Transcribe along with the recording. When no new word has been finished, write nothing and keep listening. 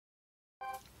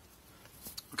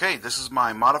Okay, this is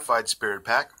my modified Spirit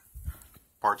Pack.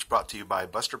 Parts brought to you by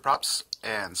Buster Props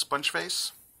and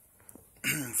Spongeface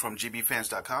from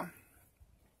GBFans.com.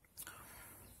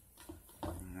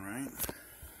 Alright.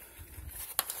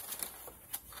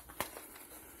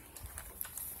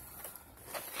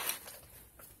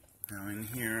 Now in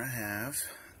here I have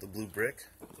the blue brick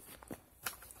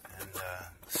and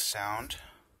the sound.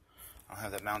 I don't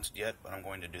have that mounted yet, but I'm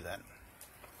going to do that.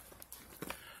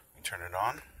 Turn it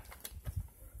on.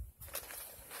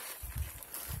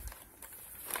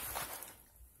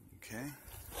 Okay,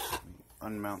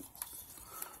 unmount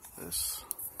this.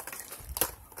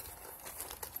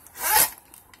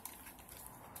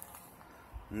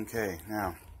 Okay,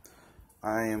 now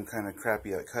I am kind of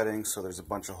crappy at cutting, so there's a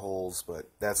bunch of holes, but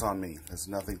that's on me. That's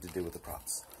nothing to do with the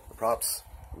props. The props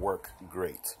work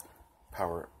great.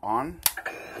 Power on.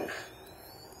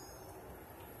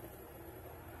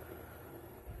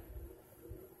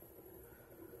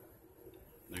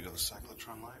 There go the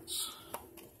cyclotron lights.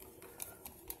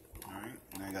 Alright,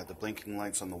 and I got the blinking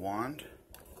lights on the wand.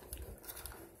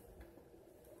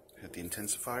 Hit the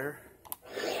intensifier.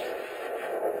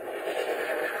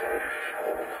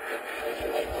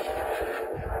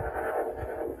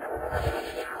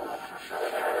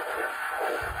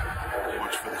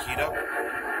 Watch for the heat up.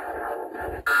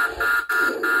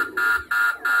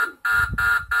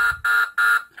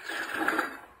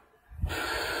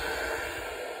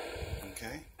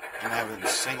 Okay, and I have it in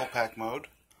single pack mode.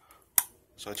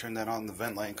 So I turn that on, the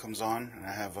vent light comes on, and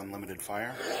I have unlimited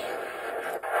fire.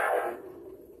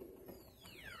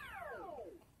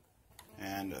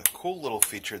 And a cool little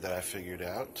feature that I figured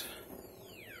out,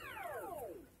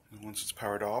 once it's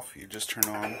powered off, you just turn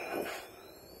on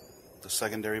the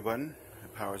secondary button,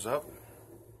 it powers up,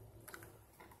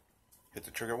 hit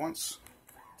the trigger once.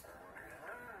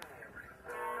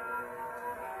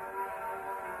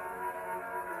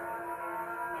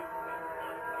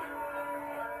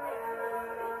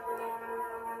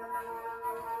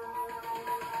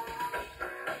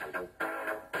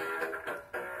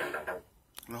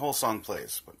 The whole song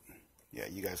plays, but yeah,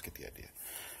 you guys get the idea.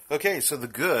 Okay, so the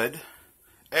good,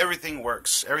 everything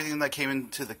works. Everything that came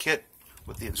into the kit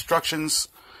with the instructions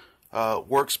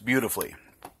works beautifully.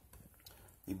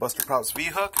 The Buster Props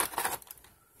V-hook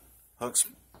hooks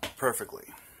perfectly.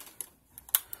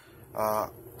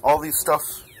 All these stuff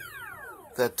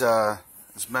that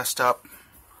is messed up,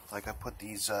 like I put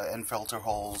these end filter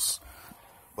holes,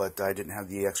 but I didn't have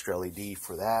the extra LED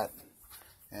for that.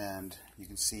 And you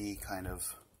can see kind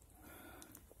of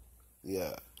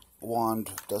the wand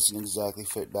doesn't exactly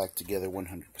fit back together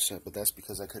 100%, but that's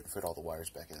because I couldn't fit all the wires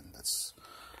back in.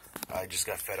 I just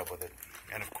got fed up with it.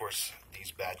 And of course,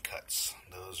 these bad cuts,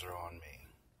 those are on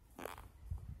me.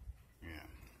 Yeah.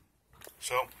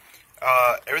 So,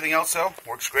 everything else though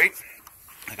works great.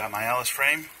 I got my Alice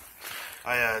frame.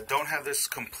 I don't have this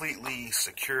completely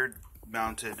secured,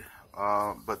 mounted,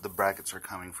 but the brackets are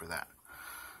coming for that.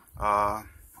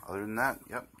 Other than that,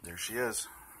 yep, there she is.